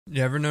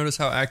You ever notice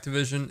how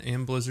Activision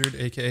and Blizzard,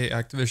 aka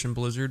Activision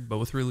Blizzard,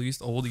 both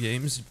released old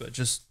games, but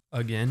just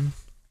again?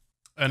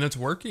 And it's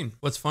working.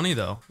 What's funny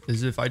though,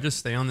 is if I just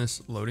stay on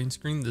this loading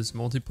screen, this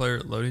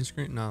multiplayer loading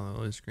screen, not the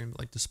loading screen,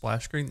 but like the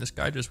splash screen, this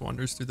guy just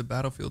wanders through the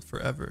battlefield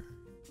forever.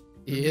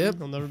 Yep.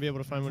 He'll never be able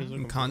to find what he's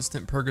looking in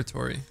constant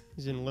purgatory.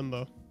 He's in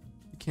limbo.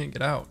 He can't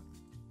get out.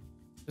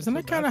 Isn't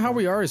that kind of how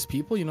we are as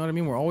people? You know what I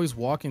mean? We're always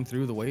walking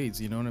through the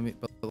ways, you know what I mean?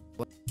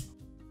 But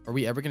are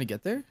we ever going to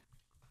get there?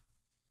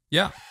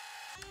 Yeah.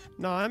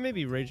 No, I may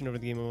be raging over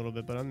the game a little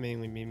bit, but I'm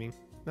mainly memeing.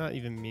 Not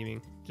even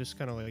memeing. Just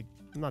kind of like,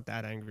 I'm not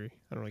that angry.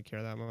 I don't really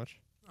care that much.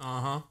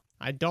 Uh-huh.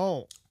 I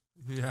don't.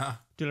 Yeah.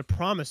 Dude, I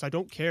promise, I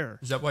don't care.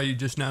 Is that why you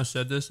just now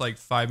said this like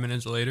 5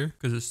 minutes later?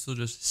 Because it's still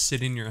just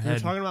sitting in your head. We were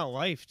talking about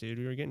life, dude.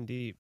 We were getting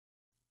deep.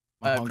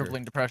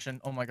 Crippling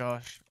depression. Oh my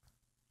gosh.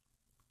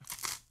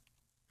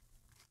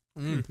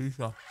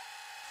 Pizza.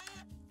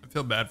 I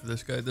feel bad for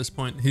this guy at this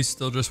point. He's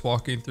still just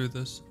walking through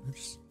this.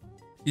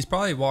 He's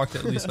probably walked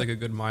at least like a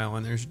good mile,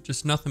 and there's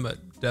just nothing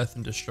but death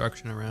and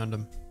destruction around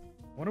him.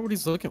 Wonder what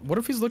he's looking. What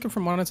if he's looking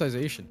for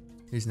monetization?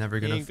 He's never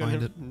gonna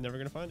find it. Never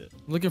gonna find it.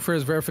 Looking for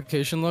his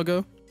verification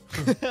logo.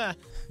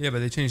 Yeah, but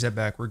they changed that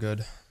back. We're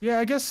good. Yeah,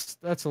 I guess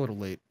that's a little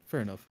late. Fair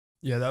enough.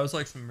 Yeah, that was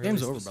like some really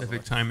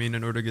specific timing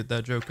in order to get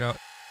that joke out.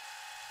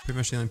 Pretty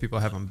much the only people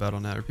I have on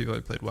Bet.net are people I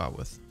played WoW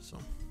with. So.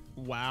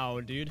 Wow,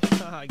 dude.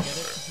 I get it.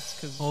 It's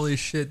 'cause... Holy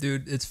shit,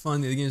 dude. It's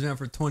funny. The game's been out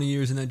for 20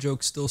 years and that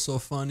joke's still so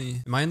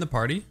funny. Am I in the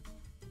party?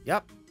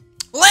 Yep.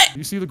 Lit!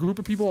 You see the group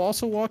of people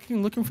also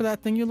walking, looking for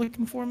that thing you're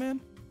looking for, man?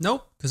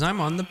 Nope, because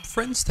I'm on the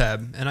friends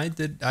tab and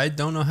I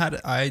don't know how to,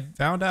 I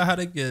found out how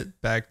to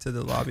get back to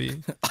the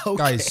lobby. Okay.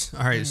 Guys,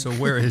 all right, so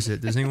where is it?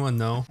 Does anyone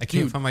know? I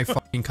can't find my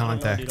fucking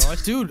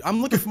contacts. Dude,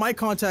 I'm looking for my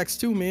contacts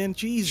too, man.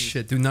 Jesus.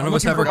 Shit, dude, none of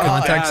us have our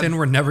contacts in.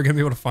 We're never going to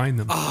be able to find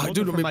them.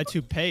 Dude, I'm my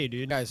toupee,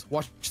 dude. Guys,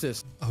 watch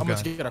this. I'm going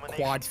to get a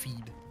quad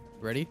feed.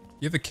 Ready?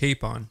 You have a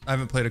cape on. I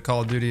haven't played a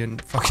Call of Duty in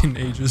fucking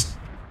ages.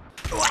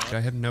 I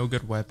have no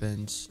good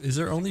weapons. Is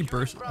there only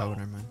burst? Oh,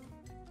 never mind.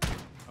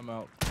 I'm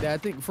out. Yeah, I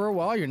think for a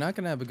while you're not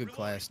gonna have a good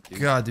class, dude.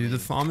 God, dude, the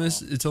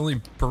FAMAS, it's only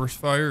burst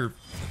fire.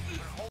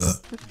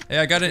 Hey,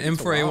 I got an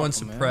M4A1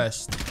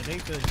 suppressed. I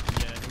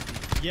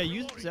think yeah,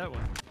 use that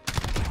one.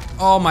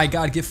 Oh my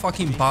god, get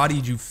fucking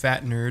bodied, you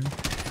fat nerd.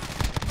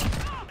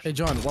 Hey,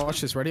 John, watch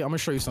this. Ready? I'm gonna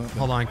show you something.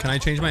 Hold on, can I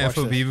change my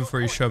FOV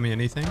before you show me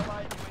anything?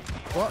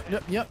 Well,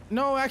 yep.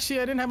 No, actually,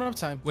 I didn't have enough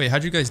time. Wait,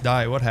 how'd you guys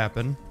die? What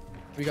happened?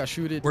 We got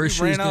shooted. Where's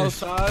Shoes?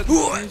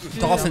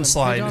 Dolphin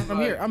slide.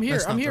 I'm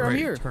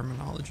here.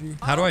 Terminology.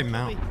 How do I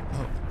mount?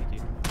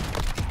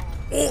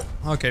 Oh.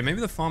 Okay, maybe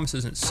the FAMAS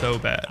isn't so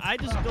bad. I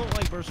just don't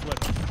like burst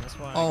weapons. That's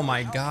why. Oh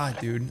my god,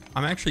 dude.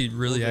 I'm actually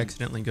really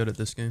accidentally good at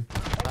this game.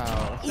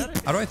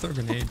 How do I throw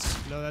grenades?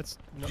 No, that's...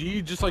 No.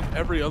 Gee, just like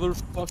every other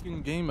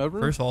fucking game ever?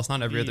 First of all, it's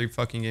not every other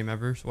fucking game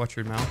ever, so watch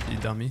your mouth, you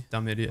dummy.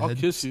 Dumb idiot head. I'll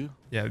kiss you.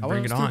 Yeah,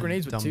 bring it on,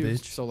 dumb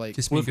bitch. So like,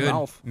 kiss me good.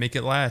 Mouth. Make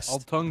it last. I'll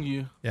tongue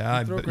you. Yeah,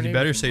 you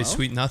better say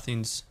sweet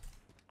nothings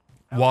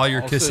while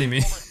you're kissing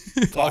me.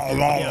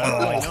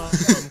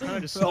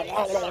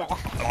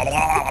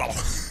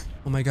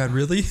 Oh my god,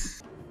 really?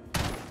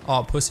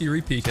 Oh, pussy,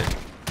 repeat it.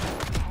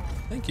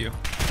 Thank you.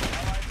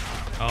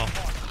 Oh.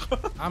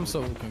 I'm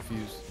so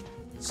confused.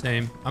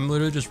 Same. I'm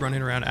literally just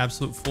running around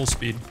absolute full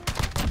speed.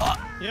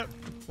 Yep.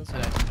 That's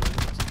it.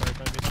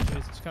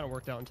 It's kind of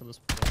worked out until this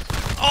point.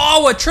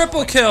 Oh, a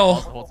triple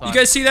kill! You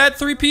guys see that?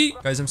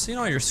 3P? Guys, I'm seeing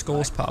all your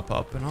skulls pop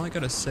up, and all I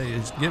gotta say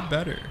is get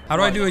better. How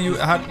do I do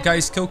a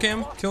guys, kill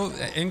cam? Kill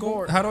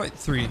angle? How do I?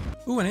 3.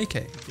 Ooh, an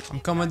AK.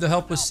 I'm coming to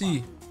help with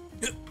C.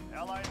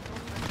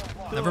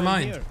 Never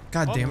mind.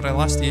 God damn it, I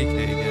lost the AK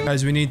again.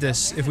 Guys, we need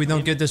this. If we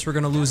don't get this, we're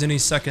gonna lose any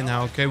second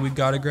now, okay? We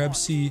gotta grab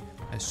C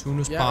as soon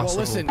as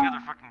possible. Well, listen.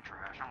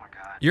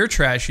 You're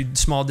trash, you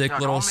small dick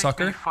little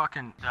sucker.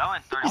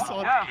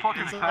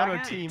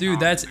 Dude,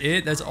 that's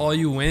it? That's all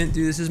you went?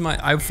 Dude, this is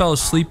I fell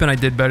asleep and I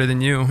did better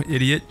than you,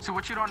 idiot. So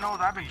what you don't know is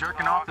I've been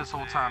jerking off this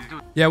whole time,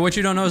 dude. Yeah, what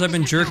you don't know is I've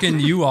been jerking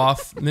you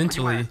off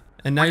mentally.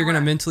 And now you're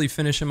gonna mentally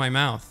finish in my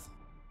mouth.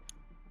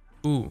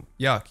 Ooh,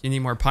 yuck. You need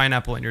more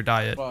pineapple in your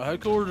diet. Well,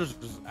 headquarters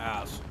is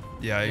ass.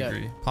 Yeah, I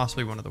agree.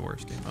 Possibly one of the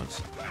worst game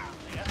modes.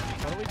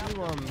 How do we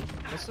do,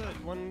 what's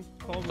that one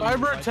called?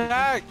 Cyber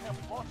attack!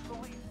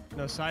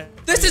 No,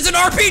 This is an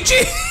RPG!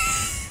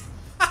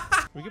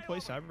 We could play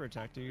cyber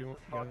attack, do you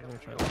guys want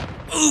to try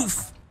that?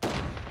 Oof!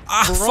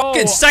 Ah,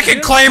 fucking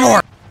second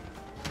claymore!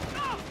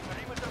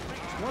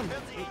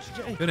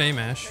 Good aim,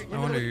 Ash.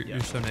 No wonder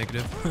you're so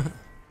negative.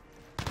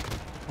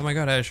 Oh my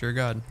god, Ash, you're a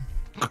god.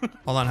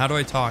 Hold on, how do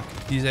I talk?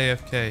 He's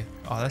AFK.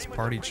 Oh, that's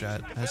party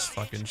chat. That's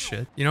fucking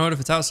shit. You know what? If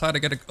it's outside, I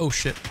gotta. Oh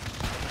shit.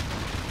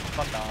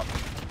 Fuck up.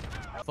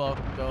 Fuck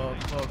up.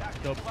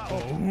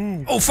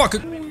 Oh fuck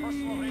it.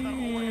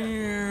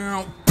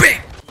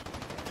 Bang!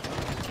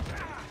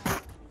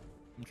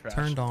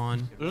 Turned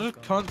on. There's a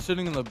cunt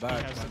sitting in the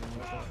back.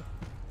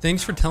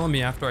 Thanks for telling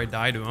me after I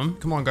die to him.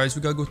 Come on, guys,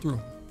 we gotta go through.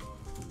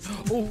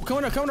 Oh,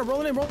 coming up,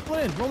 rolling in,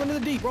 rolling into the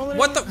deep, rolling in.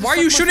 What the? Why are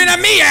you shooting at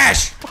me,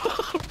 Ash?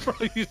 Bro,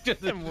 you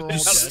just And we're all You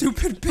dead.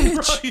 stupid Bro,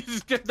 bitch. you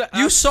just get the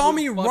You saw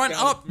absolute me fuck run out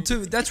of up me.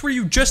 to. That's where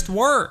you just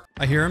were.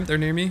 I hear him. They're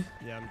near me.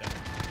 Yeah, I'm dead.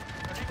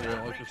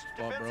 Yeah, let's just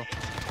stop, bro.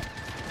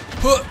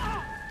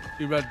 Huh.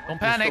 Too bad. Don't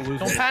panic. You're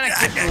still Don't losing. panic.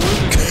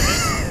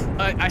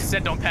 I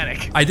said don't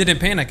panic. I didn't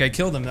panic. I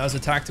killed him. That was a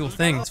tactical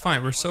thing. It's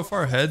fine. We're so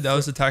far ahead. That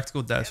was a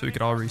tactical death, so we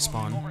could all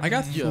respawn. I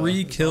got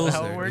 3 kills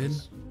how it there, dude.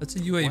 works? That's a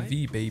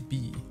UAV,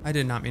 baby. I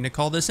did not mean to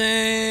call this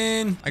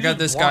in. I got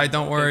this Just guy. walk.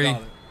 Don't Okay, worry.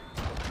 got it.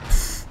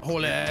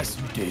 Whole ass,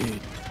 you did.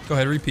 Go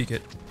ahead, repeak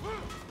it.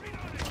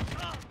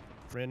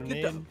 Random Get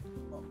nade. the-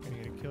 Are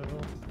you gonna kill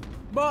him?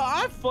 But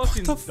I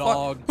fucking The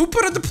dog. fuck? Who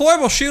put a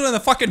deployable shield in the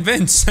fucking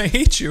vents? I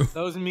hate you.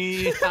 That was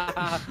me.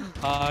 Hi.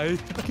 I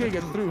can't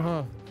get through,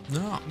 huh?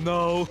 No.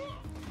 No.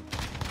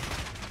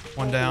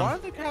 One Why down. are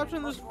they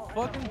capturing this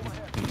fucking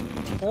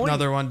point?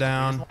 Another one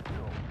down.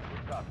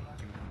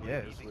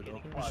 Yes.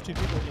 There's 2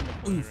 people in the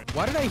corner.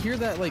 Why did I hear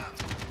that, like...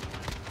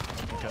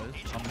 Because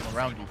I'm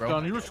around you, bro.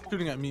 John, you were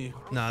shooting at me.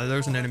 Nah,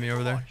 there's an enemy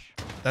over there.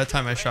 That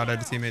time I shot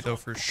at a teammate though,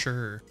 for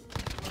sure.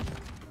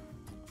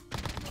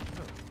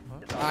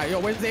 Alright, yo,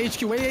 where's the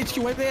HQ? Where's the HQ?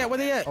 Where they at? Where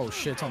they at? Oh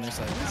shit, it's on this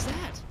side. What is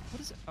that?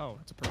 What is it? Oh,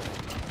 it's a person.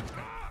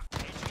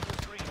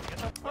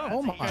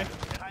 Oh my.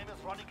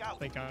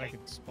 Thank God I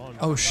could spawn.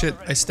 Oh shit,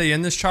 I stay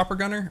in this chopper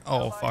gunner?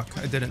 Oh fuck,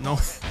 I didn't know.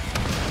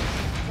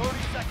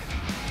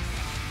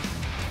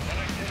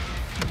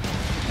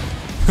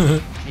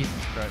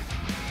 Jesus Christ.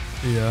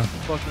 Yeah.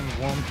 Fucking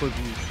warm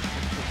cookies.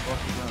 What the fuck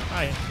is that?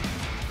 Hi.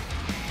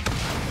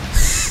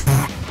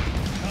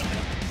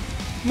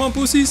 Come on,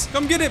 pussies.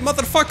 Come get it,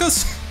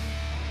 motherfuckers.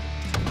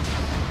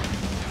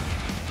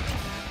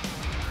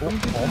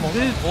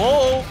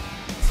 Whoa!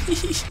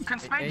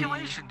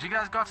 Congratulations, you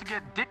guys got to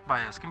get dick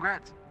by us.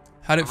 Congrats.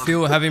 How'd it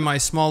feel having my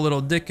small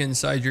little dick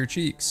inside your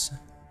cheeks?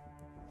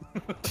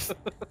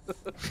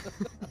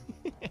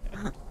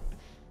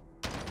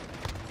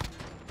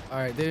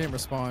 Alright, they didn't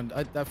respond.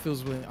 That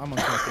feels really... I'm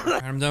uncomfortable.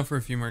 Alright, I'm down for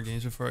a few more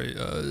games before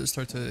I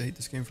start to hate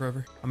this game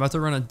forever. I'm about to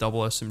run a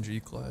double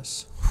SMG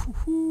class.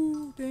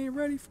 Woohoo, they ain't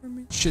ready for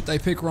me. Shit, I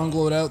pick wrong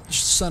loadout,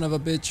 son of a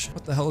bitch.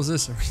 What the hell is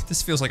this?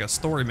 This feels like a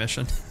story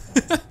mission.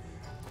 The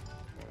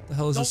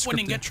hell is this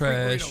scripted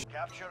trash?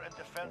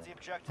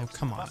 Oh,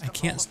 come on. I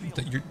can't...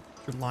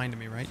 You're lying to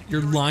me, right?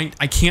 You're lying.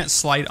 I can't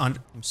slide under...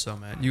 I'm so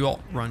mad. You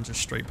all run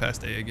just straight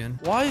past A again.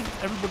 Why is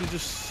everybody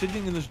just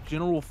sitting in this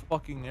general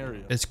fucking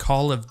area? It's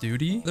Call of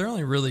Duty. They're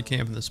only really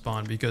camping the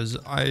spawn because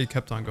I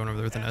kept on going over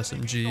there with an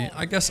SMG.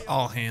 I guess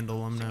I'll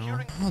handle them now.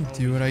 I'll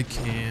do what I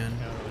can.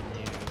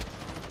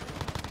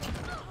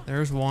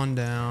 There's one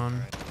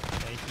down.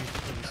 Thank you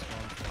for the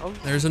spawn.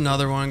 There's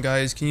another one,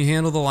 guys. Can you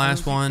handle the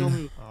last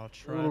one? I'll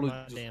try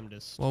my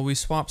damnedest. Well, we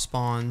swap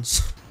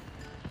spawns.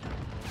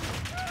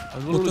 I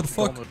was What literally the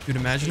fuck? killing Dude,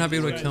 imagine not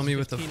being able to kill me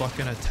with a 15.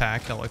 fucking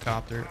attack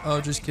helicopter. Oh,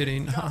 just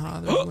kidding.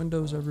 Haha, there's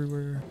windows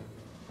everywhere.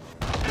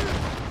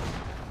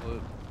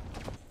 it.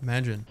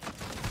 Imagine.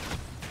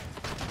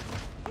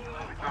 Going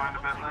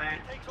a bit late.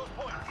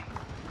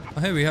 Oh,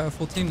 hey, we have a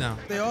full team now.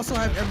 They also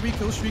have every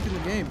kill streak in the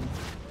game.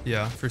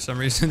 Yeah, for some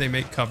reason they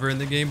make cover in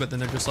the game, but then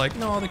they're just like,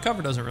 no, the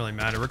cover doesn't really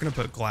matter. We're gonna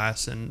put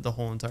glass in the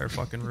whole entire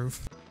fucking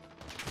roof.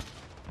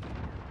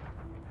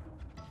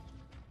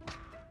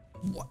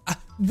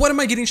 What am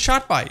I getting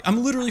shot by?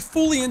 I'm literally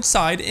fully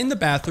inside in the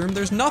bathroom.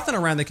 There's nothing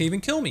around that can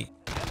even kill me.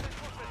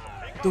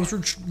 Those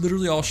were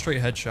literally all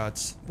straight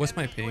headshots. What's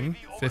my ping?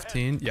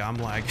 15? Yeah, I'm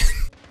lagging.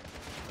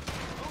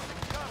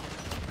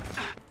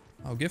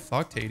 Oh, get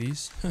fucked,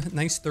 Hades.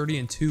 Nice 30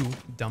 and 2,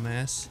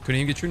 dumbass.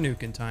 Couldn't even get your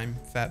nuke in time,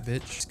 fat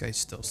bitch. This guy's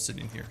still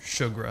sitting here.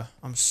 Sugra.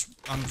 I'm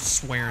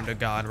swearing to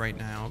God right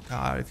now.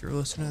 God, if you're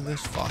listening to this,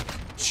 fuck.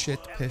 Shit,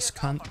 piss,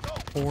 cunt,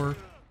 whore,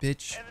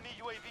 bitch.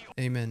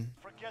 Amen.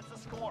 Forget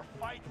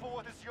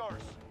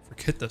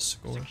the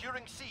score.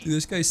 Dude,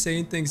 this guy's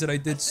saying things that I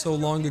did so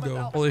long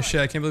ago. Holy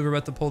shit, I can't believe we're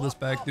about to pull this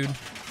back, dude.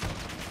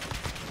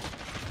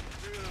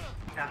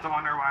 Yeah, I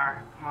wonder why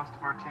most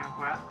of our team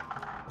quit.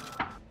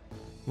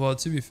 Well,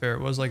 to be fair,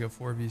 it was like a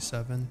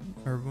 4v7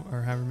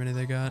 or however many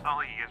they got.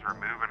 Oh, you guys were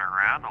moving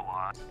around a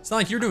lot. It's not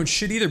like you're doing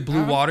shit either,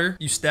 Blue Water.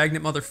 You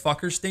stagnant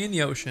motherfucker. Stay in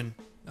the ocean.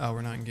 Oh,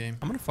 we're not in game.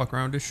 I'm gonna fuck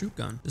around with this shoot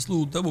gun. This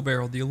little double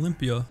barrel, the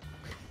Olympia.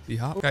 Be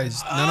hot.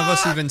 Guys, none of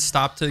us even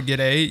stopped to get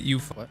A. You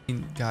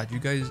fucking... God, you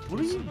guys... What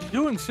are you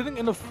doing sitting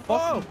in the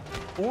fucking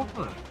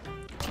corner?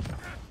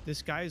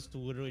 This guy is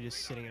literally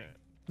just sitting in it.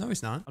 No,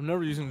 he's not. I'm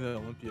never using the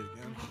Olympia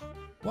again.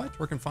 What? It's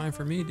working fine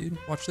for me, dude.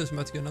 Watch this. I'm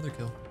about to get another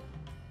kill.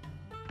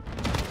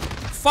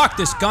 Fuck,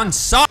 this gun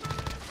sucks.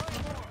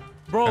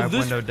 Bro, Grab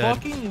this window dead.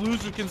 fucking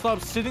loser can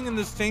stop sitting in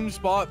the same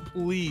spot,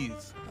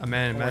 please.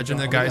 Man, imagine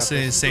God, the I guy got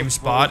sitting in the this. same This is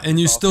spot the and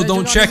you worst. still Hey,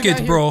 don't Jordan, check there's a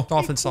it, guy bro.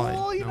 Dolphin side.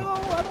 No.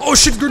 Oh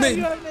shit,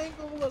 grenade.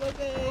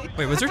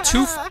 Wait, was there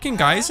 2 fucking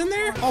guys in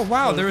there? Oh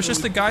wow, there was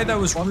just a guy that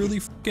was really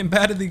fucking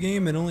bad at the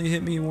game and only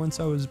hit me once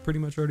I was pretty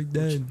much already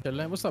dead.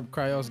 What's up,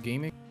 Kryoz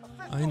Gaming?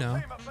 I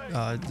know.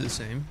 The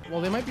same.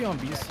 Well, they might be on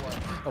B slot.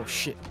 Oh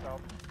shit.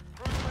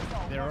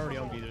 They're already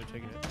on B. They're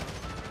taking it.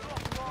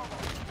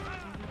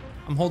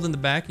 I'm holding the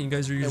back and you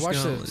guys are just watch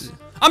gonna... this.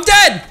 I'm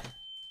dead!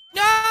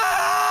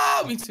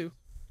 No! Me too.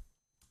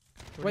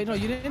 Wait, no,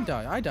 you didn't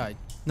die. I died.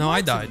 No,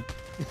 I died.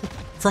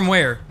 From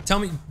where? Tell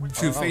me,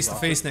 dude, face to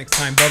face next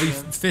time, Bubby.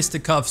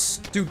 Fisticuffs.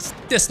 Dude,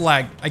 this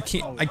lag. I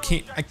can't.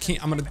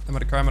 I'm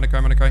gonna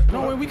cry.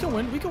 No, wait, we can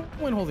win. We can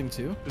win holding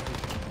 2.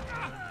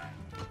 I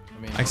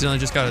mean, Accidentally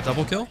just got a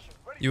double kill.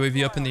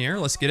 UAV up in the air.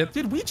 Let's get it.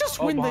 did we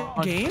just win the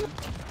game?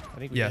 I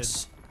think we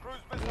Yes.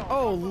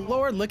 Oh,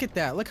 Lord, look at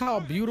that. Look how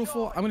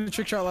beautiful. I'm going to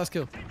trick shot last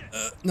kill.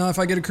 No, if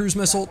I get a cruise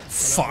missile.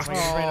 Fuck.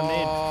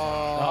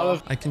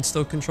 I can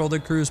still control the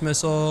cruise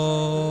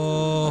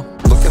missile.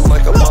 Looking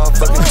like a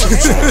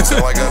motherfucking chick,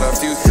 so I got a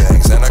few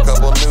things and a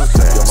couple new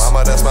things. Yo,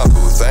 mama, that's my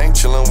boo thing.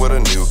 Chillin' with a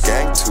new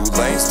gang. 2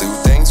 lanes, do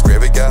things.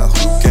 Gravy got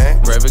hoop game.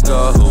 Gravy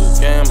got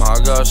hoop game. I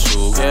got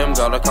shoe game.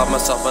 Gotta cop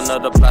myself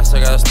another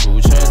plastic ass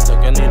 2 chains.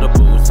 Think I need a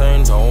boo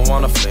thing. Don't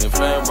wanna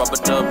flame. Rubber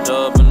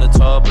dub in the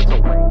tub. It's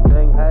a wing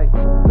thing. Hey,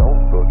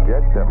 don't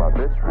forget that my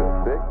bitch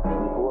real thick.